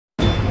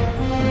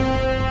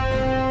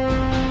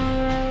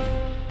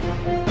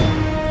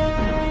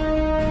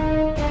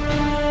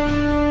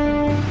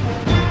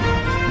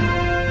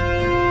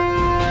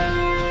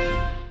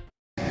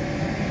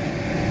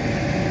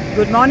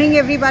Good morning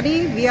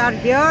everybody. We are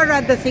here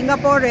at the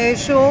Singapore Air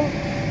Show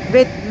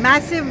with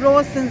massive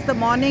roars since the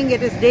morning.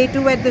 It is day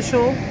 2 at the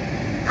show,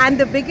 and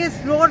the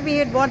biggest roar we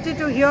had wanted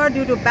to hear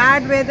due to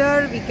bad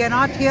weather we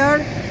cannot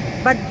hear,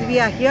 but we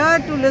are here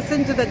to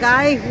listen to the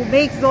guy who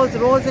makes those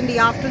roars in the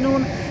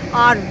afternoon.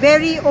 Our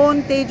very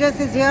own Tejas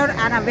is here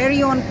and our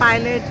very own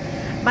pilot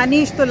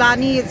Manish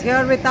Tulani is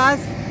here with us.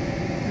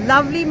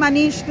 Lovely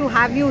Manish to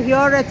have you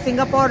here at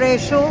Singapore Air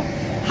Show.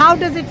 How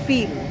does it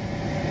feel?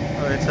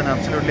 It's an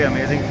absolutely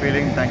amazing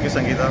feeling. Thank you,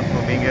 Sangeeta,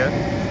 for being here.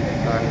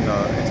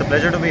 And it's a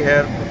pleasure to be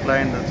here to fly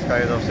in the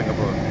skies of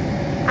Singapore.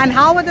 And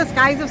how are the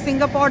skies of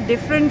Singapore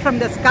different from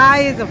the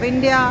skies of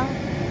India?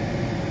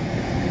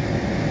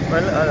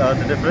 Well,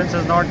 the difference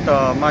is not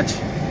much.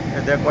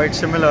 They're quite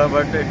similar,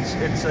 but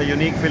it's a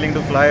unique feeling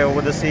to fly over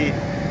the sea.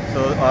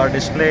 So our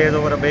display is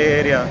over a bay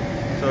area,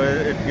 so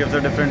it gives a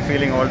different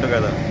feeling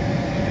altogether.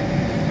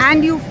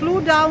 And you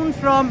flew down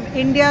from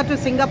India to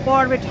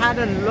Singapore, which had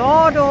a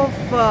lot of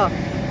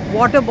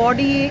water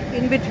body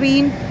in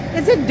between.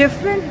 Is it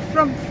different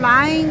from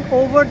flying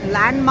over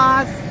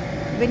landmass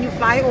when you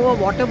fly over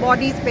water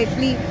body,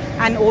 especially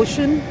an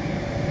ocean?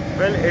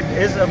 Well, it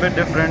is a bit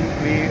different.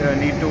 We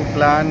need to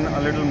plan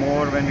a little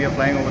more when we are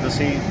flying over the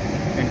sea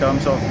in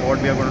terms of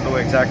what we are going to do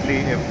exactly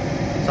if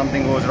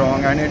something goes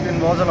wrong, and it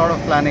involves a lot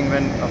of planning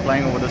when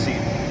flying over the sea.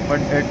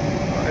 But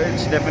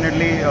it's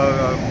definitely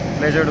a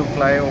pleasure to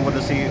fly over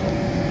the sea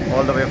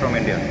all the way from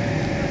India.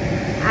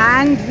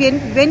 And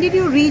when did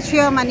you reach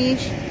here,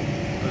 Manish?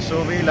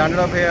 So we landed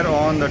up here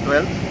on the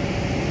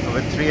 12th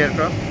with 3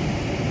 aircraft.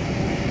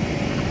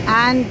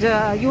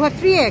 And you have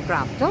 3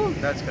 aircraft, oh?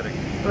 That's correct.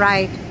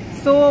 Right.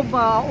 So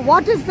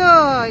what is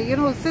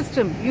the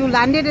system? You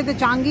landed at the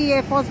Changi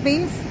Air Force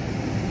Base?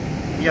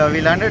 Yeah,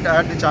 we landed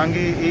at the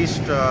Changi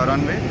East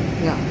runway.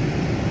 Yeah.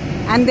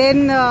 And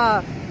then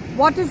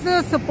what is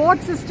the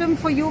support system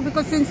for you?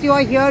 Because since you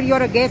are here,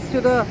 you're a guest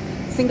to the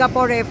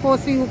Singapore Air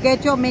Force, so you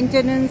get your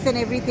maintenance and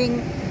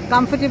everything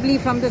comfortably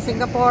from the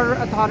Singapore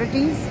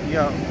authorities?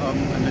 Yeah,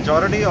 the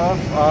majority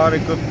of our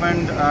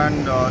equipment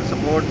and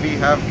support we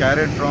have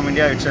carried from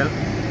India itself,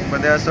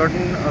 but there are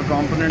certain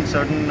components,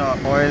 certain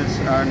oils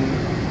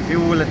and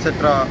fuel,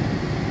 etc.,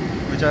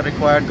 which are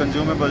required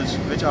consumables,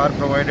 which are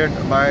provided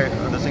by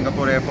the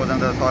Singapore Air Force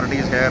and the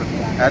authorities here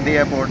at the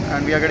airport,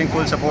 and we are getting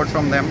full support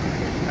from them,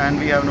 and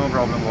we have no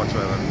problem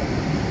whatsoever.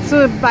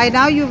 So by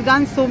now you've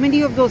done so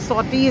many of those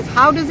sorties.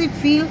 How does it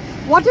feel?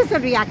 What is the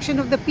reaction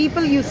of the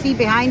people you see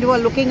behind who are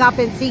looking up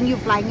and seeing you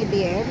flying in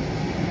the air?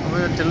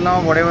 Well, till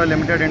now, whatever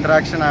limited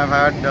interaction I've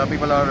had,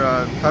 people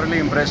are thoroughly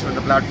impressed with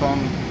the platform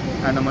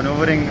and the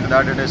maneuvering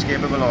that it is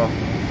capable of.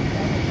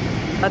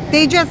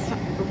 Tejas,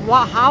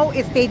 how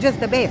is Tejas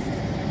the best?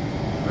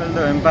 Well,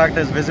 the impact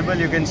is visible.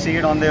 You can see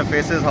it on their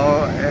faces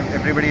how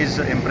everybody is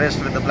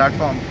impressed with the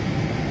platform.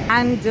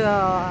 And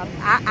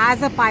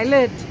as a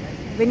pilot,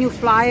 when you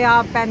fly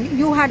up, and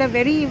you had a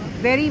very,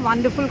 very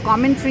wonderful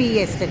commentary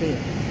yesterday,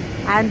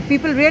 and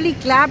people really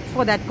clapped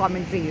for that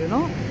commentary,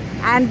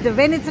 and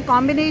when it's a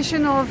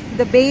combination of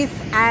the base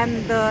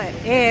and the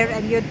air,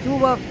 and you two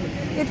were,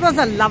 it was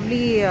a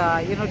lovely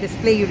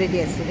display you did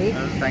yesterday.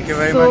 Thank you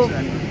very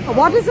much.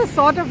 What is the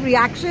sort of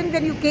reaction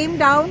when you came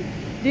down?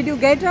 Did you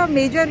get a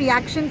major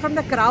reaction from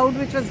the crowd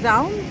which was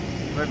down?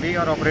 Well, we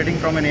are operating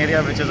from an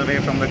area which is away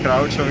from the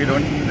crowd, so we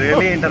don't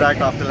really interact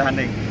after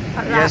landing.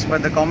 Yes,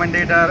 but the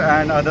commentator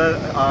and other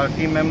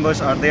team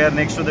members are there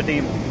next to the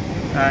team,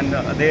 and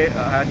they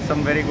had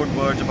some very good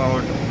words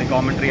about the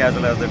commentary as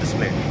well as the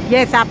display.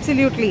 Yes,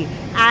 absolutely.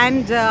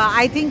 And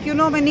I think,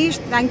 Manish,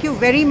 thank you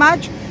very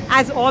much.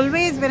 As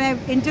always, when I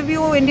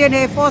interview Indian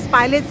Air Force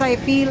pilots, I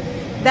feel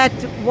that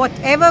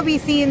whatever we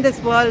see in this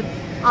world,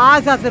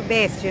 ours are the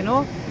best,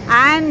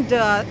 And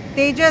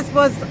Tejas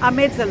was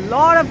amidst a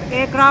lot of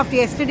aircraft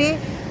yesterday,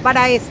 but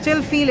I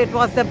still feel it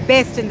was the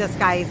best in the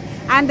skies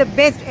and the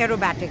best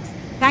aerobatics.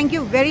 Thank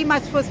you very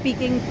much for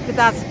speaking with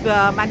us,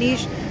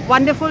 Manish.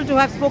 Wonderful to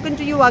have spoken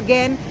to you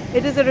again.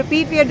 It is a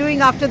repeat we are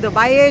doing after the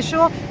Dubai Air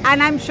Show,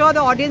 and I'm sure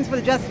the audience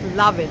will just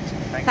love it.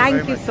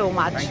 Thank you so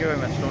much. Thank you very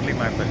much. Totally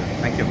my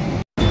pleasure. Thank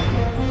you.